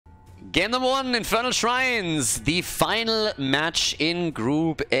Game number 1, Infernal Shrines, the final match in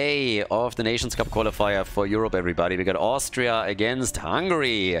Group A of the Nations Cup qualifier for Europe, everybody. We got Austria against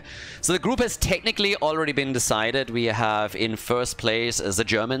Hungary. So the group has technically already been decided. We have in first place the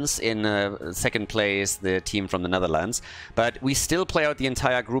Germans, in second place the team from the Netherlands. But we still play out the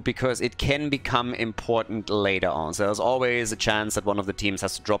entire group because it can become important later on. So there's always a chance that one of the teams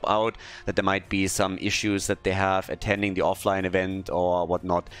has to drop out, that there might be some issues that they have attending the offline event or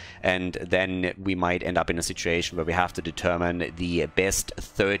whatnot. And then we might end up in a situation where we have to determine the best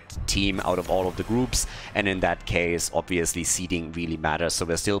third team out of all of the groups. And in that case, obviously, seeding really matters. So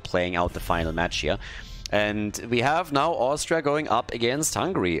we're still playing out the final match here. And we have now Austria going up against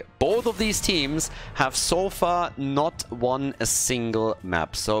Hungary. Both of these teams have so far not won a single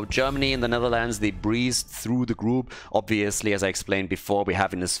map. So Germany and the Netherlands, they breezed through the group. Obviously, as I explained before, we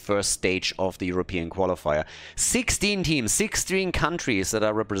have in this first stage of the European qualifier 16 teams, 16 countries that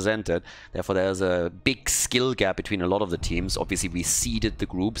are represented. Therefore, there's a big skill gap between a lot of the teams. Obviously, we seeded the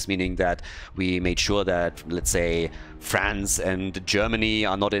groups, meaning that we made sure that, let's say, France and Germany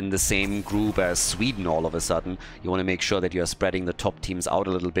are not in the same group as Sweden all of a sudden. You want to make sure that you are spreading the top teams out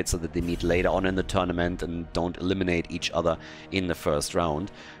a little bit so that they meet later on in the tournament and don't eliminate each other in the first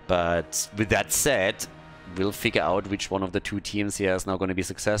round. But with that said, we'll figure out which one of the two teams here is now going to be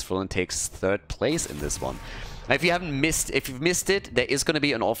successful and takes third place in this one. Now, if you've missed it, there is going to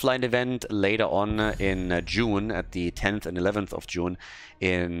be an offline event later on in June, at the 10th and 11th of June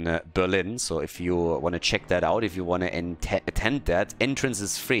in Berlin. So if you want to check that out, if you want to attend that, entrance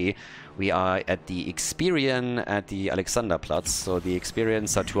is free. We are at the Experian at the Alexanderplatz, so the Experian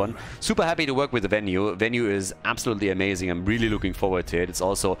Saturn. Super happy to work with the venue. Venue is absolutely amazing. I'm really looking forward to it. It's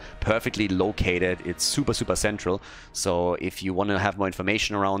also perfectly located. It's super, super central. So if you want to have more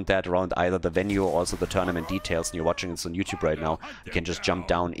information around that, around either the venue or also the tournament details, and you're watching this on YouTube right now, you can just jump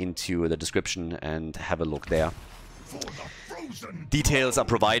down into the description and have a look there. Details are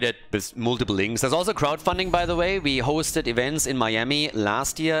provided with multiple links. There's also crowdfunding, by the way. We hosted events in Miami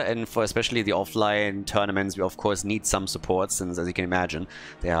last year, and for especially the offline tournaments, we of course need some support, since, as you can imagine,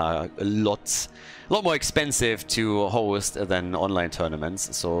 they are a lot more expensive to host than online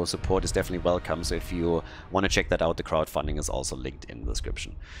tournaments. So support is definitely welcome. So if you want to check that out, the crowdfunding is also linked in the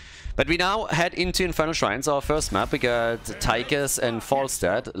description. But we now head into Infernal Shrines, our first map. We got Tychus and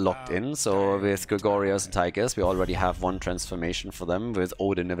Falstad locked in. So with Gregorius and Tychus, we already have one transformation for them with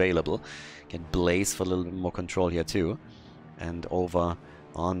Odin available. Get Blaze for a little bit more control here too. And over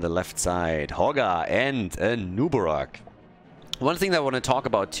on the left side, Hogga and a Nubarak. One thing that I want to talk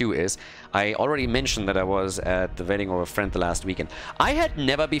about too is, I already mentioned that I was at the wedding of a friend the last weekend. I had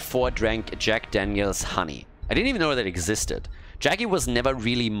never before drank Jack Daniel's honey. I didn't even know that existed. Jackie was never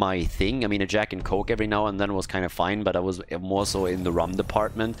really my thing. I mean, a Jack and Coke every now and then was kind of fine, but I was more so in the rum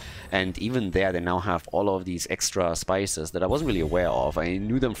department. And even there, they now have all of these extra spices that I wasn't really aware of. I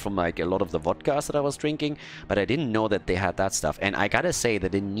knew them from like a lot of the vodkas that I was drinking, but I didn't know that they had that stuff. And I gotta say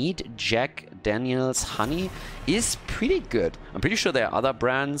that the neat Jack Daniel's honey is pretty good. I'm pretty sure there are other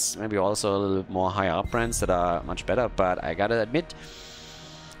brands, maybe also a little more higher up brands that are much better, but I gotta admit,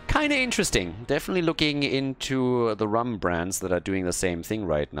 kind of interesting. Definitely looking into the rum brands that are doing the same thing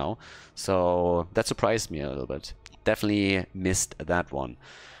right now. So that surprised me a little bit. Definitely missed that one.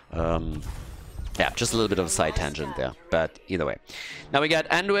 Yeah, just a little bit of a side tangent there, but either way. Now we got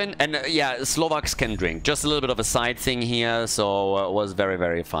Anduin, and yeah, Slovaks can drink. Just a little bit of a side thing here, so it was very,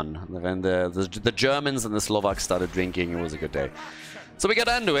 very fun. When the Germans and the Slovaks started drinking, it was a good day. So we got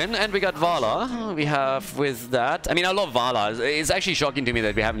Anduin and we got Vala. We have with that, I mean, I love Vala. It's actually shocking to me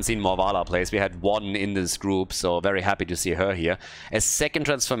that we haven't seen more Vala plays. We had one in this group, so very happy to see her here. A second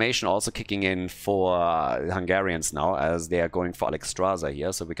transformation also kicking in for Hungarians now, as they are going for Alexstrasza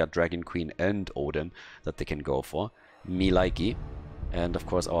here. So we got Dragon Queen and Odin that they can go for. Milaiki. And of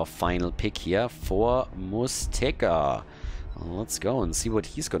course our final pick here for Musteka. Let's go and see what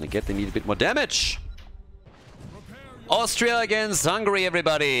he's gonna get. They need a bit more damage. Austria against Hungary,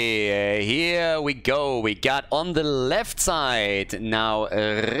 everybody. Here we go. We got on the left side now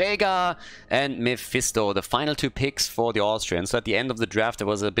Rega and Mephisto, the final two picks for the Austrians. So at the end of the draft, there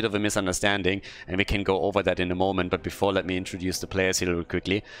was a bit of a misunderstanding, and we can go over that in a moment. But before, let me introduce the players here real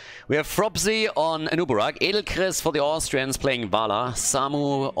quickly. We have Frobzy on Nubarak, Edelchris for the Austrians playing Vala,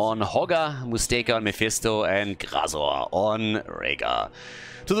 Samu on Hogga, Musteka on Mephisto, and Grasor on Rega.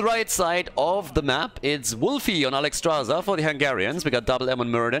 To the right side of the map, it's Wolfie on Alexstrasza for the Hungarians. We got Double M on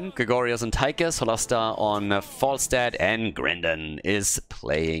Murden, Gregorius on Tychus, Holasta on Falstad, and Grendon is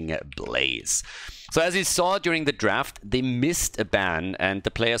playing Blaze. So as you saw during the draft, they missed a ban and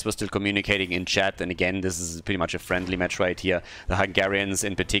the players were still communicating in chat. And again, this is pretty much a friendly match right here. The Hungarians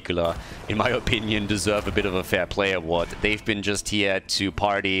in particular, in my opinion, deserve a bit of a fair play award. They've been just here to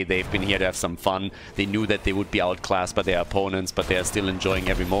party. They've been here to have some fun. They knew that they would be outclassed by their opponents, but they are still enjoying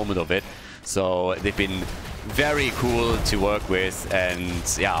every moment of it. So they've been very cool to work with and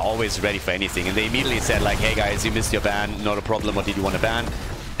yeah, always ready for anything. And they immediately said like, hey guys, you missed your ban, not a problem, what did you want to ban?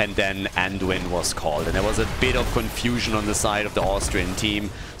 And then Anduin was called, and there was a bit of confusion on the side of the Austrian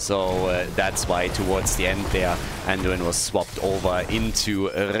team, so that's why towards the end there Anduin was swapped over into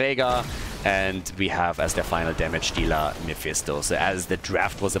Rega, and we have as their final damage dealer Mephisto. So as the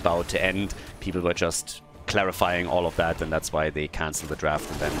draft was about to end, people were just clarifying all of that, and that's why they canceled the draft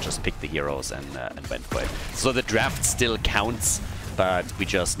and then just picked the heroes and went for it. So the draft still counts, but we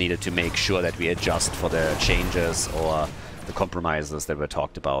just needed to make sure that we adjust for the changes or the compromises that were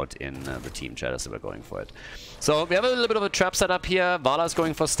talked about in the team chat as they were going for it. So we have a little bit of a trap set up here. Vala's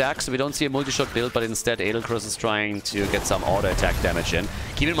going for stacks, so we don't see a multi-shot build, but instead Edelkrus is trying to get some auto attack damage in.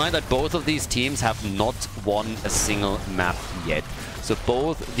 Keep in mind that both of these teams have not won a single map yet. So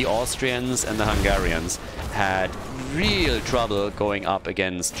both the Austrians and the Hungarians had real trouble going up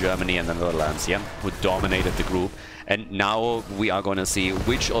against Germany and the Netherlands, yeah, who dominated the group. And now we are going to see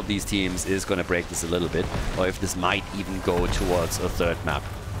which of these teams is going to break this a little bit, or if this might even go towards a third map.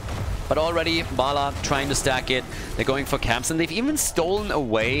 But already, Vala trying to stack it. They're going for camps, and they've even stolen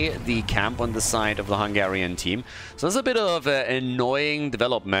away the camp on the side of the Hungarian team. So there's a bit of an annoying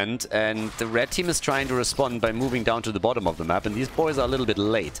development, and the red team is trying to respond by moving down to the bottom of the map, and these boys are a little bit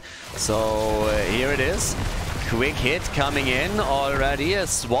late. So here it is. Quick hit coming in already, a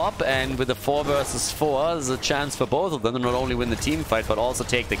swap, and with a 4 versus 4, there's a chance for both of them to not only win the team fight, but also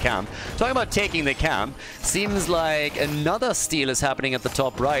take the camp. Talking about taking the camp, seems like another steal is happening at the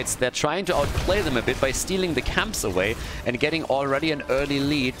top right. They're trying to outplay them a bit by stealing the camps away and getting already an early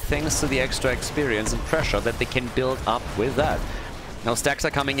lead thanks to the extra experience and pressure that they can build up with that. Now stacks are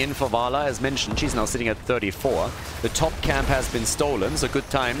coming in for Vala, as mentioned. She's now sitting at 34. The top camp has been stolen, so good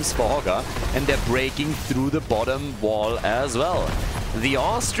times for Hogger. And they're breaking through the bottom wall as well. The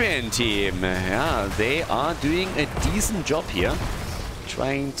Austrian team, yeah, they are doing a decent job here.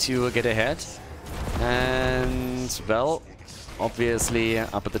 Trying to get ahead. And, well, obviously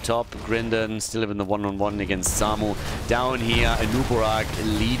up at the top, Grindon still in the one-on-one against Samu. Down here, Anuburak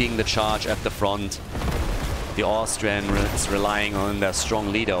leading the charge at the front. The Austrian is relying on their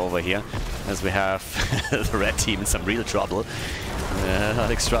strong leader over here, as we have the red team in some real trouble.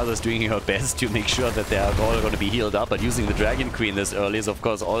 Alexstrasza is doing her best to make sure that they are all going to be healed up, but using the Dragon Queen this early is of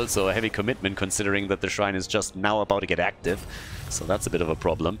course also a heavy commitment, considering that the shrine is just now about to get active. So that's a bit of a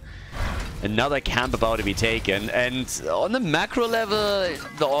problem. Another camp about to be taken, and on the macro level,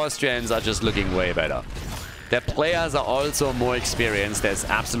 the Austrians are just looking way better. Their players are also more experienced, there's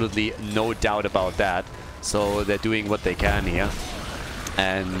absolutely no doubt about that. So they're doing what they can here.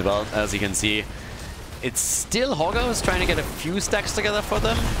 And, well, as you can see, it's still Hogger who's trying to get a few stacks together for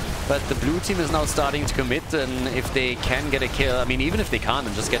them. But the blue team is now starting to commit, and if they can get a kill, I mean, even if they can't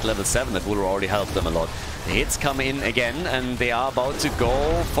and just get level 7, that will already help them a lot. The hits come in again, and they are about to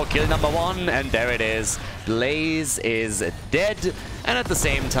go for kill number 1, and there it is. Blaze is dead, and at the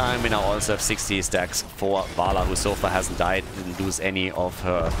same time, we now also have 60 stacks for Vala, who so far hasn't died, didn't lose any of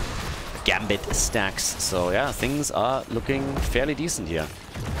her Gambit stacks. So yeah, things are looking fairly decent here.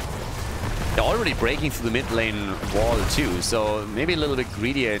 They're already breaking through the mid lane wall too, so maybe a little bit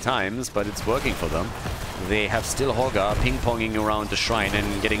greedy at times, but it's working for them. They have still Hogger ping-ponging around the shrine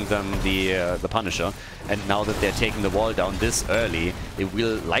and getting them the Punisher. And now that they're taking the wall down this early, they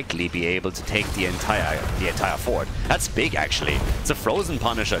will likely be able to take the entire fort. That's big, actually. It's a frozen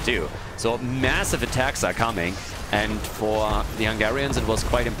Punisher too. So massive attacks are coming. And for the Hungarians, it was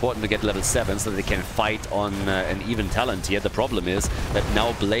quite important to get level 7 so that they can fight on an even talent here. The problem is that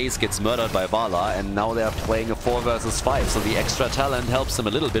now Blaze gets murdered by Vala, and now they're playing a 4 versus 5. So the extra talent helps them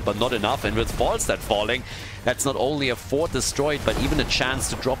a little bit, but not enough. And with Falstad falling, that's not only a fort destroyed, but even a chance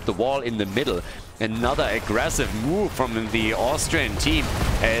to drop the wall in the middle. Another aggressive move from the Austrian team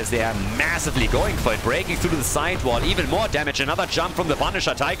as they are massively going for it, breaking through the side wall. Even more damage, another jump from the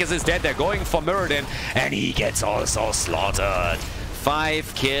Punisher. Tychus is dead, they're going for Muradin, and he gets also slaughtered.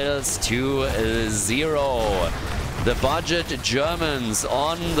 5 kills to 0. The budget Germans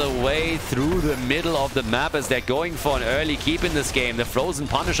on the way through the middle of the map as they're going for an early keep in this game. The Frozen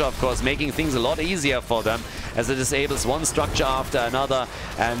Punisher, of course, making things a lot easier for them as it disables one structure after another.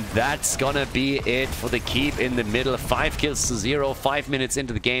 And that's gonna be it for the keep in the middle. 5 kills to 0, 5 minutes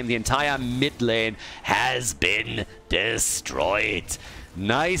into the game. The entire mid lane has been destroyed.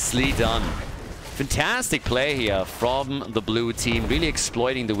 Nicely done. Fantastic play here from the blue team, really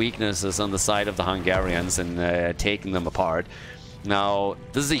exploiting the weaknesses on the side of the Hungarians and taking them apart. Now,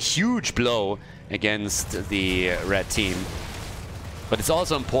 this is a huge blow against the red team, but it's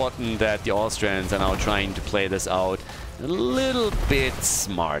also important that the Austrians are now trying to play this out a little bit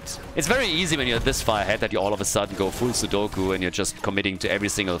smart. It's very easy when you're this far ahead that you all of a sudden go full Sudoku and you're just committing to every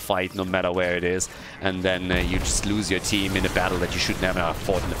single fight, no matter where it is, and then you just lose your team in a battle that you should never have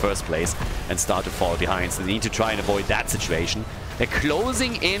fought in the first place and start to fall behind. So they need to try and avoid that situation. They're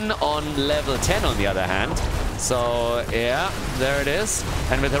closing in on level 10 on the other hand. So yeah, there it is.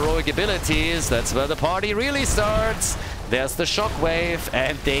 And with heroic abilities, that's where the party really starts. There's the shockwave,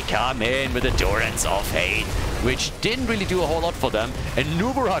 and they come in with Endurance of Hate, which didn't really do a whole lot for them. And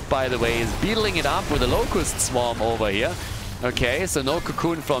Nuburak, by the way, is beetling it up with a Locust Swarm over here. Okay, so no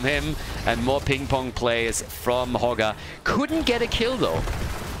Cocoon from him, and more ping-pong plays from Hogger. Couldn't get a kill, though.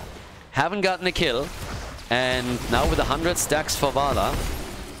 Haven't gotten a kill. And now with 100 stacks for Vala,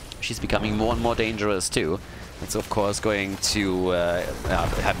 she's becoming more and more dangerous, too. It's, of course, going to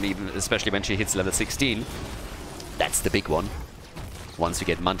happen even, especially when she hits level 16. That's the big one, once you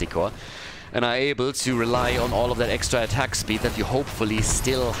get Manticore, and are able to rely on all of that extra attack speed that you hopefully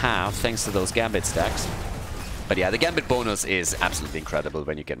still have thanks to those Gambit stacks. But yeah, the Gambit bonus is absolutely incredible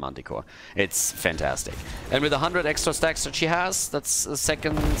when you get Manticore. It's fantastic. And with 100 extra stacks that she has, that's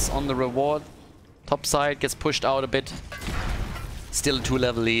seconds on the reward. Top side gets pushed out a bit. Still a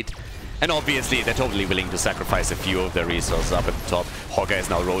 2-level lead. And obviously, they're totally willing to sacrifice a few of their resources up at the top. Hogger is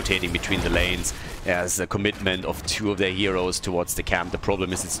now rotating between the lanes as a commitment of 2 of their heroes towards the camp. The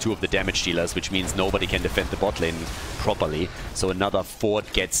problem is it's 2 of the damage dealers, which means nobody can defend the bot lane properly. So another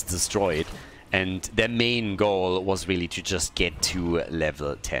fort gets destroyed. And their main goal was really to just get to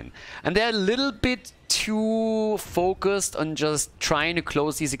level 10. And they're a little bit too focused on just trying to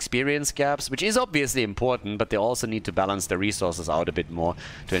close these experience gaps, which is obviously important, but they also need to balance their resources out a bit more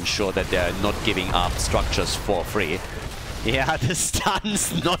to ensure that they're not giving up structures for free. Yeah, the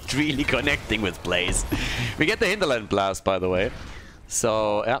stun's not really connecting with plays. We get the Hinterland Blast, by the way.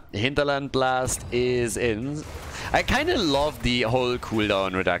 So, yeah, Hinterland Blast is in. I kind of love the whole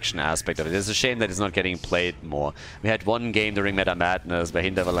cooldown reduction aspect of it. It's a shame that it's not getting played more. We had one game during Meta Madness where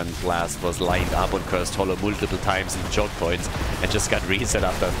Hinterland Blast was lined up on Cursed Hollow multiple times in the choke points and just got reset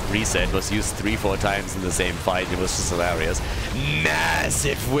after reset. Was used 3-4 times in the same fight. It was just hilarious.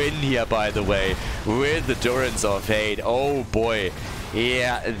 Massive win here, by the way, with Endurance of Hate. Oh boy.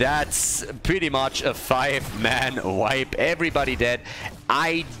 Yeah, that's pretty much a 5-man wipe. Everybody dead.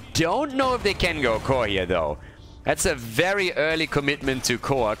 I don't know if they can go core here, though. That's a very early commitment to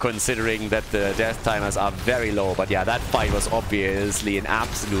core, considering that the death timers are very low. But yeah, that fight was obviously an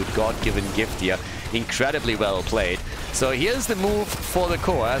absolute God-given gift here. Incredibly well played. So here's the move for the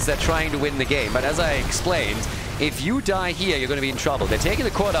core as they're trying to win the game. But as I explained, if you die here, you're going to be in trouble. They're taking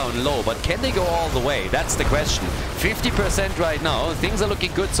the core down low, but can they go all the way? That's the question. 50% right now. Things are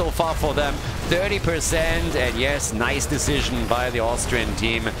looking good so far for them. 30%, and yes, nice decision by the Austrian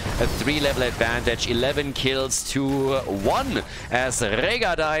team. A 3-level advantage, 11 kills to 1 as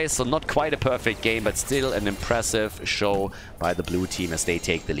Rega dies. So not quite a perfect game, but still an impressive show by the blue team as they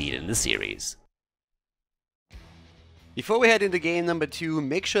take the lead in the series. Before we head into game number 2,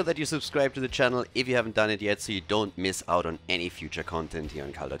 make sure that you subscribe to the channel if you haven't done it yet so you don't miss out on any future content here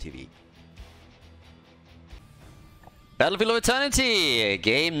on Khaldor TV. Battlefield of Eternity,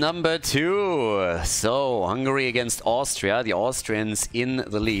 game number 2. So, Hungary against Austria, the Austrians in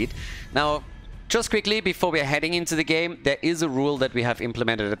the lead. Now, just quickly, before we're heading into the game, there is a rule that we have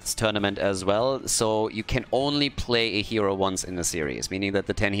implemented at this tournament as well. So you can only play a hero once in the series, meaning that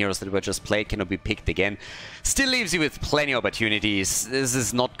the 10 heroes that were just played cannot be picked again. Still leaves you with plenty of opportunities. This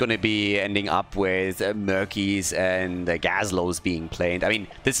is not going to be ending up with Murkies and Gaslows being played. I mean,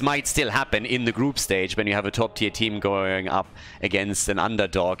 this might still happen in the group stage when you have a top-tier team going up against an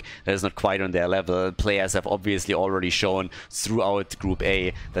underdog that is not quite on their level. Players have obviously already shown throughout Group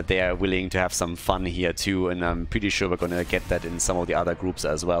A that they are willing to have some fun here too, and I'm pretty sure we're going to get that in some of the other groups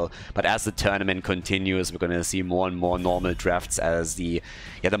as well. But as the tournament continues, we're going to see more and more normal drafts as the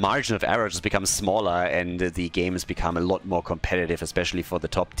margin of error just becomes smaller and the games become a lot more competitive, especially for the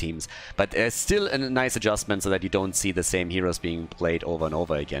top teams. But still a nice adjustment so that you don't see the same heroes being played over and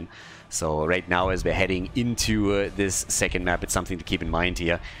over again. So right now, as we're heading into this second map, it's something to keep in mind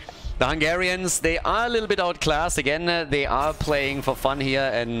here. The Hungarians, they are a little bit outclassed. Again, they are playing for fun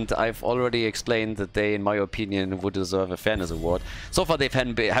here, and I've already explained that they, in my opinion, would deserve a fairness award. So far, they've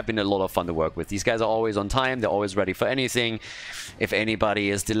have been a lot of fun to work with. These guys are always on time. They're always ready for anything. If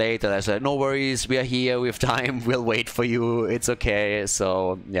anybody is delayed, then I said, no worries, we are here, we have time, we'll wait for you, it's okay.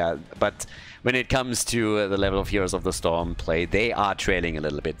 So, yeah, but when it comes to the level of Heroes of the Storm play. They are trailing a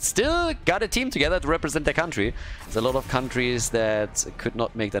little bit. Still got a team together to represent their country. There's a lot of countries that could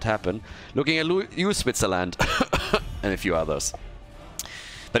not make that happen. Looking at you, Switzerland, and a few others.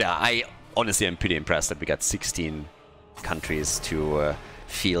 But yeah, I honestly am pretty impressed that we got 16 countries to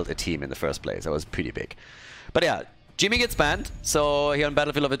field a team in the first place. That was pretty big. But yeah, Jimmy gets banned, so here on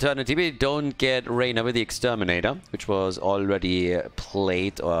Battlefield of Eternity we don't get Reyna with the Exterminator, which was already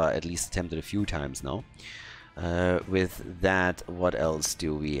played, or at least attempted a few times now. With that, what else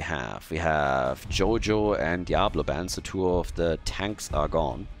do we have? We have Jojo and Diablo banned, so 2 of the tanks are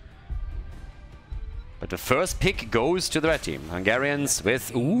gone. But the first pick goes to the red team. Hungarians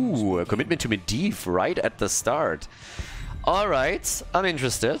with, ooh, a commitment to Medivh right at the start. Alright, I'm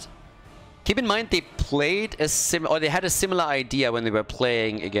interested. Keep in mind they played they had a similar idea when they were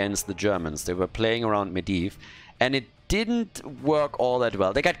playing against the Germans. They were playing around Medivh, and it didn't work all that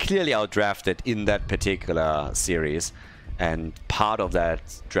well. They got clearly outdrafted in that particular series, and part of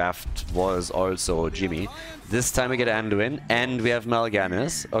that draft was also Jimmy. This time we get Anduin, and we have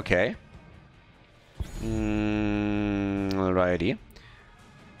Mal'Ganis. Okay. Alrighty.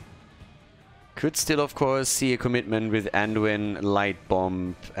 Could still, of course, see a commitment with Anduin, Light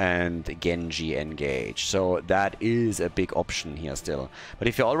Bomb, and Genji engage. So that is a big option here still. But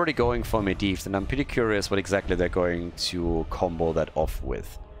if you're already going for Medivh, then I'm pretty curious what exactly they're going to combo that off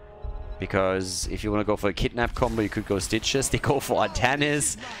with. Because if you want to go for a kidnap combo, you could go Stitches. They go for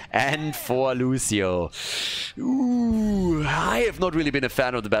Artanis and for Lucio. Ooh, I have not really been a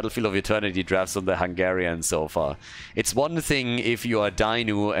fan of the Battlefield of Eternity drafts on the Hungarians so far. It's one thing if you are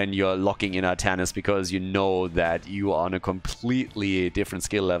Dainu and you're locking in Artanis because you know that you are on a completely different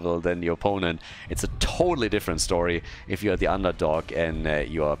skill level than the opponent. It's a totally different story if you're the underdog and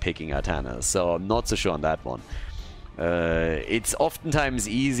you are picking Artanis. So I'm not so sure on that one. It's oftentimes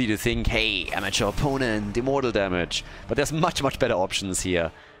easy to think, hey, amateur opponent, immortal damage. But there's much, much better options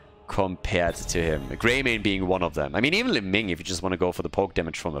here compared to him. Greymane being one of them. I mean, even Lim Ming, if you just want to go for the poke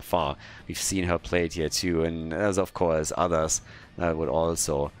damage from afar. We've seen her played here too. And there's, of course, others that would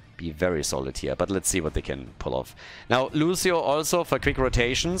also be very solid here. But let's see what they can pull off. Now, Lucio also for quick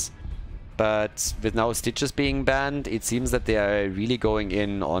rotations. But with now Stitches being banned, it seems that they are really going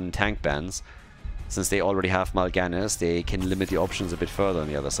in on tank bans. Since they already have Mal'Ganis, they can limit the options a bit further on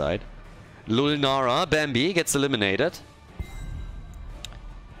the other side. Lulnara, Bambi, gets eliminated.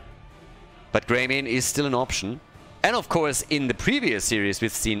 But Greymane is still an option. And of course, in the previous series,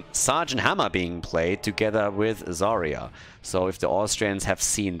 we've seen Sergeant Hammer being played together with Zarya. So if the Austrians have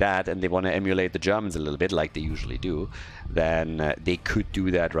seen that and they want to emulate the Germans a little bit, like they usually do, then they could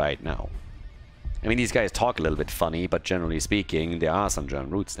do that right now. I mean, these guys talk a little bit funny, but generally speaking, there are some German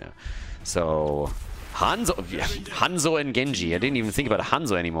roots there. So, Hanzo and Genji. I didn't even think about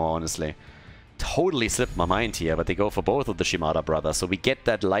Hanzo anymore, honestly. Totally slipped my mind here, but they go for both of the Shimada brothers. So we get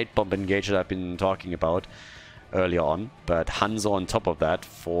that light bomb engage that I've been talking about earlier on. But Hanzo on top of that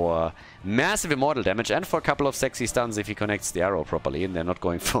for massive immortal damage and for a couple of sexy stuns if he connects the arrow properly. And they're not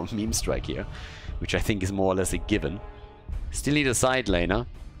going for a meme strike here, which I think is more or less a given. Still need a side laner.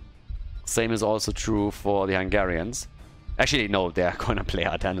 Same is also true for the Hungarians. Actually, no, they're going to play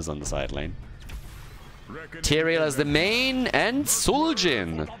Artanis on the side lane. Tyrael as the main, and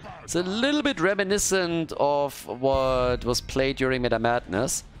Suljin. It's a little bit reminiscent of what was played during Meta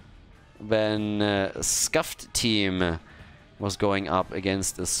Madness, when Scuffed team was going up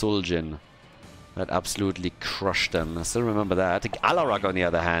against the Suljin. That absolutely crushed them. I still remember that. Alarak, on the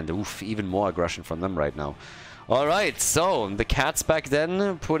other hand, oof, even more aggression from them right now. Alright, so the Cats back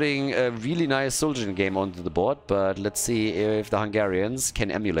then putting a really nice Suljin game onto the board, but let's see if the Hungarians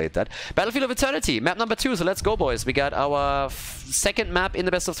can emulate that. Battlefield of Eternity, map number 2, so let's go, boys. We got our second map in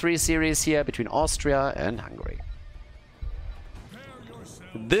the best of 3 series here between Austria and Hungary.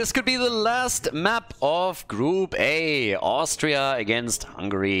 This could be the last map of Group A. Austria against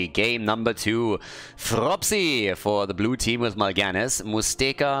Hungary. Game number 2. Fropsy for the blue team with Mal'Ganis.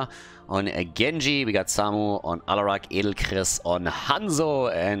 Musteka on Genji. We got Samu on Alarak. Edelchris on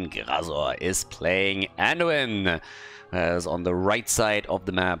Hanzo. And Grazor is playing Anduin. As on the right side of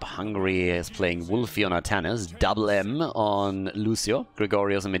the map, Hungary is playing Wolfie on Artanis, Double M on Lucio,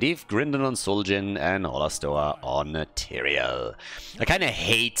 Gregorios on Medivh, Grindon on Suljin, and Holastoa on Tyrael. I kind of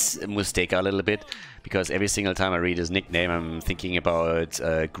hate Musteka a little bit, because every single time I read his nickname, I'm thinking about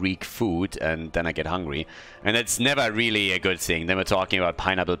Greek food, and then I get hungry. And it's never really a good thing. Then we're talking about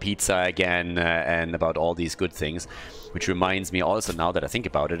pineapple pizza again, and about all these good things. Which reminds me also, now that I think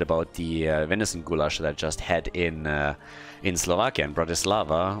about it, about the venison goulash that I just had in in Slovakia, in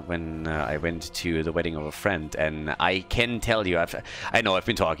Bratislava, when I went to the wedding of a friend. And I can tell you, I know I've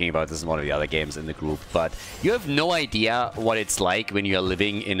been talking about this in one of the other games in the group, but you have no idea what it's like when you're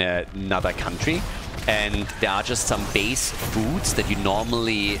living in another country and there are just some base foods that you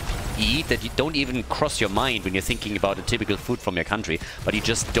normally eat that you don't even cross your mind when you're thinking about a typical food from your country, but you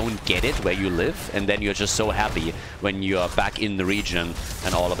just don't get it where you live, and then you're just so happy when you're back in the region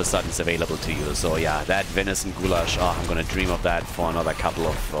and all of a sudden it's available to you. So yeah, that venison goulash, oh, I'm gonna dream of that for another couple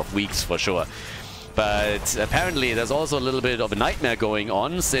of weeks for sure. But apparently there's also a little bit of a nightmare going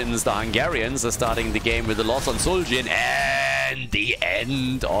on, since the Hungarians are starting the game with a loss on Suljin and the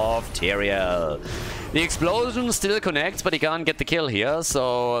end of Tyrael. The explosion still connects, but he can't get the kill here,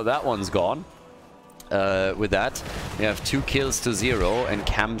 so that one's gone. With that, we have 2 kills to 0 and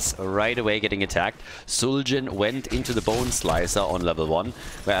camps right away getting attacked. Suljin went into the Bone Slicer on level 1,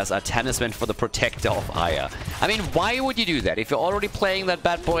 whereas Artanis went for the Protector of Aya. I mean, why would you do that? If you're already playing that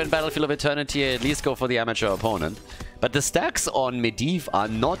bad boy in Battlefield of Eternity, at least go for the amateur opponent. But the stacks on Medivh are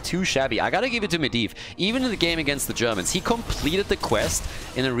not too shabby. I gotta give it to Medivh. Even in the game against the Germans, he completed the quest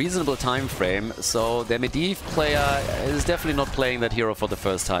in a reasonable time frame, so the Medivh player is definitely not playing that hero for the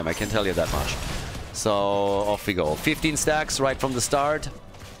first time, I can tell you that much. So off we go. 15 stacks right from the start.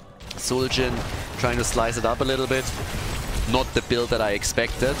 Suljin trying to slice it up a little bit. Not the build that I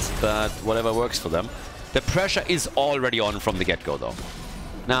expected, but whatever works for them. The pressure is already on from the get-go though.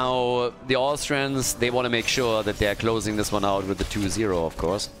 Now, the Austrians, they want to make sure that they're closing this one out with the 2-0, of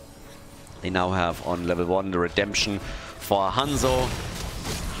course. They now have on level 1 the redemption for Hanzo.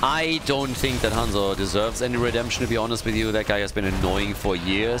 I don't think that Hanzo deserves any redemption, to be honest with you. That guy has been annoying for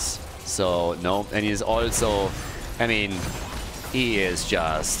years. So, no. And he's also, I mean, he is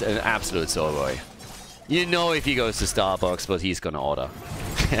just an absolute soul boy. You know if he goes to Starbucks, but he's gonna order.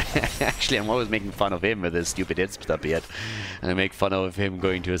 Actually, I'm always making fun of him with his stupid Hipster beard. And I make fun of him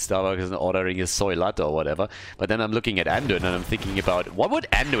going to a Starbucks and ordering his soy latte or whatever. But then I'm looking at Anduin and I'm thinking about, what would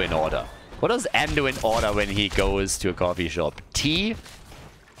Anduin order? What does Anduin order when he goes to a coffee shop? Tea?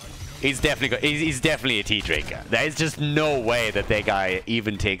 He's definitely a tea drinker. There is just no way that guy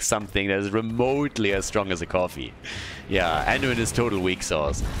even takes something that is remotely as strong as a coffee. Yeah, Anduin is total weak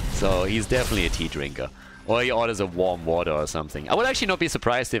sauce. So he's definitely a tea drinker. Or he orders a warm water or something. I would actually not be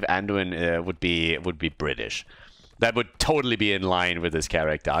surprised if Anduin would be British. That would totally be in line with his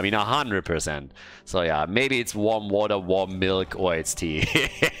character. I mean, 100%. So yeah, maybe it's warm water, warm milk, or it's tea.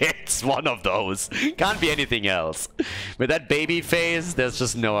 It's one of those. Can't be anything else. With that baby face, there's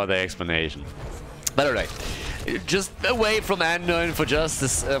just no other explanation. But alright. Just away from Anduin for just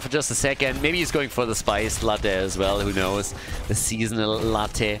a second. Maybe he's going for the spiced latte as well, who knows. The seasonal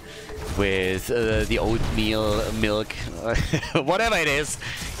latte with the oatmeal milk, whatever it is.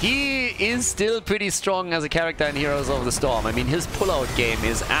 He is still pretty strong as a character in Heroes of the Storm. I mean, his pullout game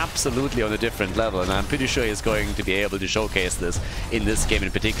is absolutely on a different level, and I'm pretty sure he's going to be able to showcase this in this game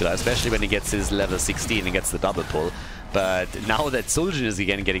in particular, especially when he gets his level 16 and gets the double pull. But now that Suljin is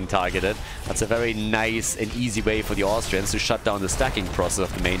again getting targeted, that's a very nice and easy way for the Austrians to shut down the stacking process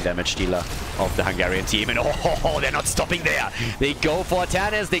of the main damage dealer of the Hungarian team. And oh, they're not stopping there. They go for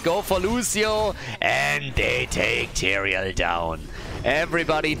Tanis, they go for Lucio, and they take Tyrael down.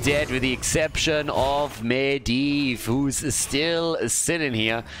 Everybody dead with the exception of Medivh, who's still sitting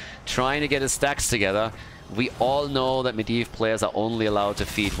here trying to get his stacks together. We all know that Medivh players are only allowed to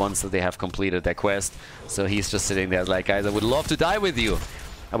feed once that they have completed their quest. So he's just sitting there like, guys, I would love to die with you.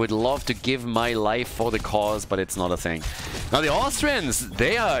 I would love to give my life for the cause, but it's not a thing. Now the Austrians,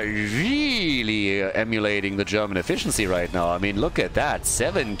 they are really emulating the German efficiency right now. I mean, look at that.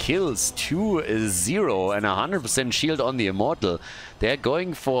 7 kills, 2-0, and 100% shield on the Immortal. They're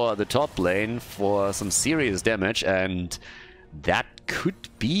going for the top lane for some serious damage, and that could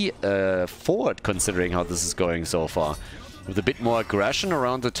be a forward considering how this is going so far. With a bit more aggression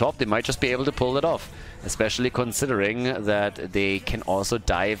around the top, they might just be able to pull it off. Especially considering that they can also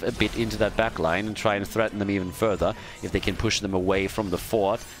dive a bit into that back line and try and threaten them even further. If they can push them away from the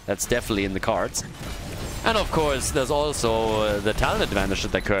fort, that's definitely in the cards. And of course, there's also the talent advantage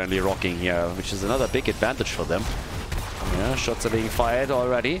that they're currently rocking here, which is another big advantage for them. Yeah, shots are being fired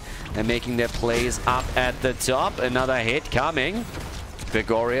already and making their plays up at the top. Another hit coming.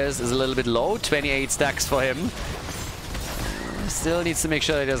 Gregorius is a little bit low, 28 stacks for him. Still needs to make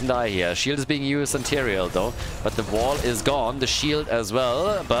sure that he doesn't die here. Shield is being used on Tyrael though, but the wall is gone, the shield as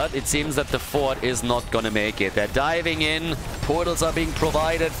well, but it seems that the fort is not gonna make it. They're diving in. portals are being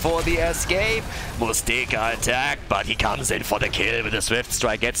provided for the escape. Musteka attack, but he comes in for the kill with a swift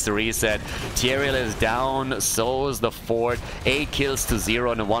strike, gets the reset. Tyrael is down, so is the fort. 8 kills to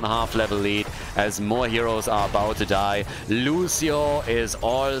 0 and a 1/2 level lead as more heroes are about to die. Lucio is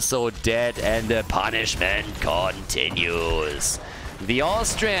also dead and the punishment continues. The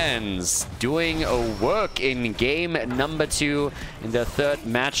Austrians doing a work in game number 2 in their 3rd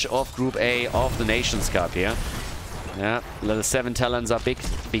match of Group A of the Nations Cup here. Yeah, level 7 talents are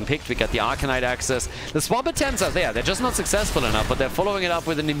being picked. We got the Arcanite access. The swap attempts are there. They're just not successful enough, but they're following it up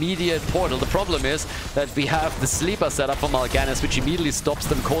with an immediate portal. The problem is that we have the sleeper set up for Mal'Ganis, which immediately stops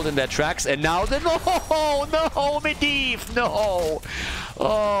them cold in their tracks. And now the no, Medivh, no.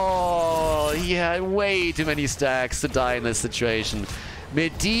 Oh, he had way too many stacks to die in this situation.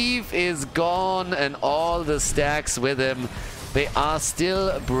 Medivh is gone and all the stacks with him. They are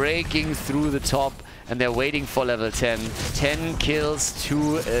still breaking through the top. And they're waiting for level 10. 10 kills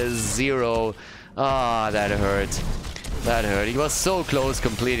to 0. Ah, that hurt. That hurt. He was so close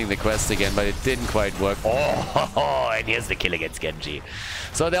completing the quest again, but it didn't quite work. Oh, and here's the kill against Genji.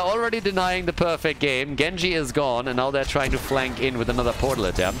 So they're already denying the perfect game. Genji is gone, and now they're trying to flank in with another portal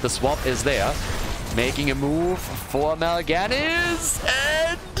attempt. The swap is there. Making a move for Mal'Ganis.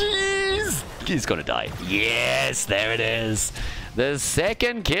 And he's gonna die. Yes, there it is. The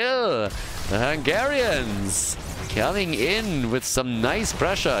 2nd kill. The Hungarians coming in with some nice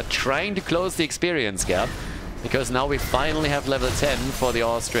pressure, trying to close the experience gap. Because now we finally have level 10 for the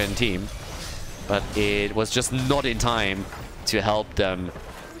Austrian team. But it was just not in time to help them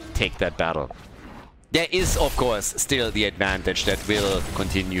take that battle. There is, of course, still the advantage that will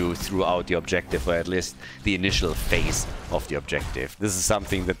continue throughout the objective, or at least the initial phase of the objective. This is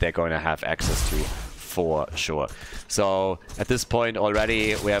something that they're going to have access to. For sure. So at this point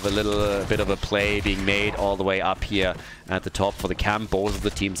already we have a little bit of a play being made all the way up here at the top for the camp. Both of the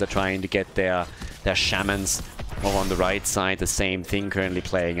teams are trying to get their shamans over on the right side. The same thing currently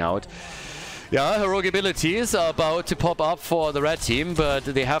playing out. Yeah, heroic abilities are about to pop up for the red team, but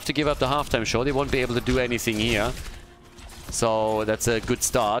they have to give up the halftime show. They won't be able to do anything here. So that's a good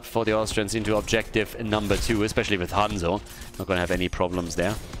start for the Austrians into objective number 2, especially with Hanzo. Not going to have any problems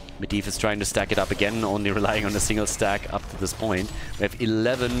there. Medivh is trying to stack it up again, only relying on a single stack up to this point. We have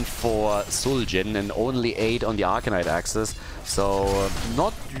 11 for Suljin and only 8 on the Arcanite axis. So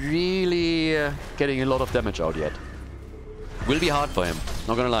not really getting a lot of damage out yet. Will be hard for him,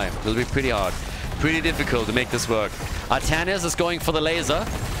 not gonna lie. Will be pretty hard. Pretty difficult to make this work. Artanis is going for the laser.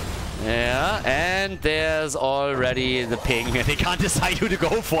 Yeah, and there's already the ping. They can't decide who to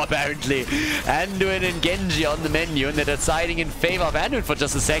go for, apparently. Anduin and Genji on the menu, and they're deciding in favor of Anduin for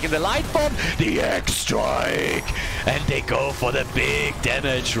just a second. The light bomb, the X-Strike, and they go for the big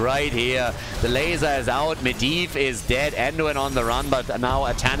damage right here. The laser is out, Medivh is dead, Anduin on the run, but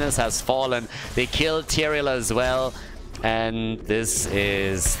now Artanis has fallen. They killed Tyrael as well. And this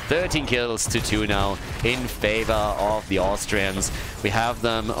is 13 kills to 2 now in favor of the Austrians. We have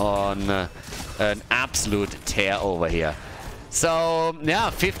them on an absolute tear over here. So, yeah,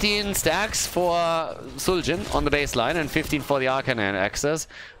 15 stacks for Suljin on the baseline and 15 for the Arcanine access.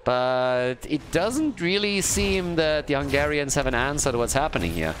 But it doesn't really seem that the Hungarians have an answer to what's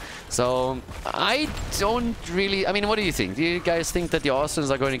happening here. So, I don't really... I mean, what do you think? Do you guys think that the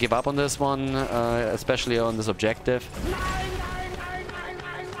Austrians are going to give up on this one, especially on this objective?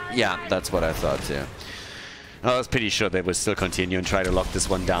 Yeah, that's what I thought too. I was pretty sure they would still continue and try to lock this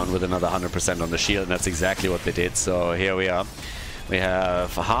one down with another 100% on the shield, and that's exactly what they did. So here we are. We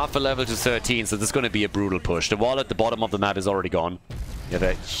have half a level to 13, so this is going to be a brutal push. The wall at the bottom of the map is already gone. You have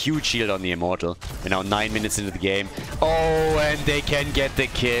a huge shield on the Immortal. We're now 9 minutes into the game. Oh, and they can get the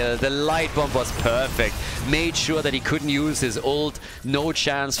kill. The light bomb was perfect. Made sure that he couldn't use his ult. No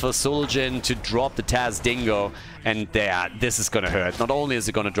chance for Suljin to drop the Taz Dingo. And there, this is going to hurt. Not only is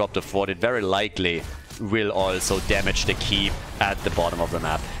it going to drop the fort, it very likely will also damage the keep at the bottom of the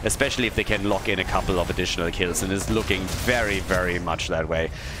map, especially if they can lock in a couple of additional kills, and it's looking very, very much that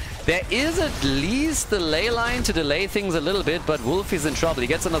way. There is at least the ley line to delay things a little bit, but Wolf is in trouble. He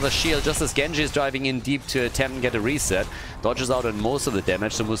gets another shield just as Genji is driving in deep to attempt and get a reset. Dodges out on most of the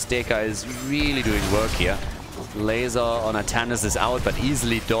damage, so Musteka is really doing work here. Laser on Artanis is out, but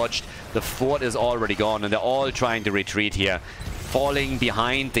easily dodged. The fort is already gone, and they're all trying to retreat here. Falling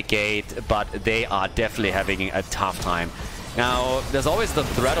behind the gate, but they are definitely having a tough time. Now, there's always the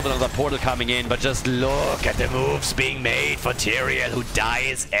threat of another portal coming in, but just look at the moves being made for Tyrael, who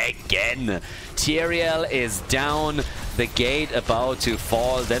dies again. Tyrael is down. the gate about to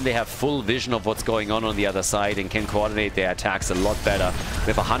fall, then they have full vision of what's going on the other side and can coordinate their attacks a lot better. We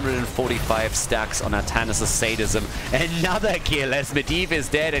have 145 stacks on Atanas' sadism. Another kill as Medivh is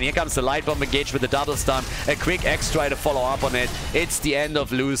dead, and here comes the light bomb engaged with the double stun. A quick X-try to follow up on it. It's the end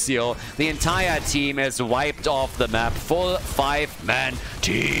of Lucio. The entire team is wiped off the map. Full 5-man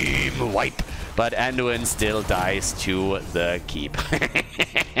team wipe. But Anduin still dies to the keep.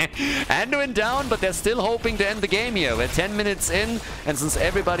 Anduin down, but they're still hoping to end the game here. We're 10 minutes in, and since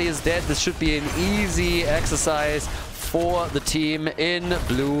everybody is dead, this should be an easy exercise for the team in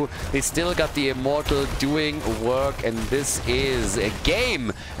blue. They still got the Immortal doing work, and this is a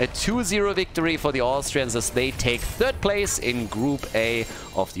game. A 2-0 victory for the Austrians as they take 3rd place in Group A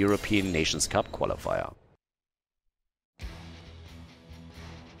of the European Nations Cup qualifier.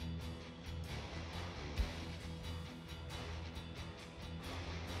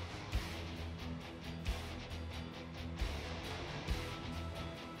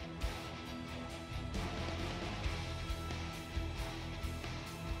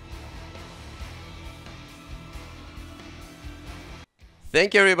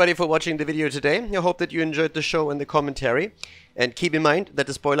 Thank you everybody for watching the video today. I hope that you enjoyed the show and the commentary. And keep in mind that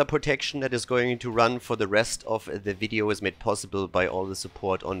the spoiler protection that is going to run for the rest of the video is made possible by all the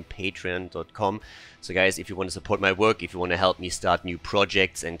support on patreon.com. So guys, if you want to support my work, if you want to help me start new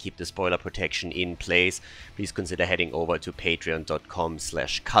projects and keep the spoiler protection in place, please consider heading over to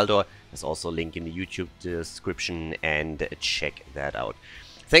patreon.com/Khaldor. There's also a link in the YouTube description, and check that out.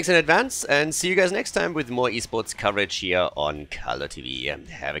 Thanks in advance, and see you guys next time with more esports coverage here on Khaldor TV.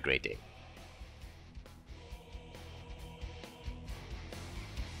 Have a great day.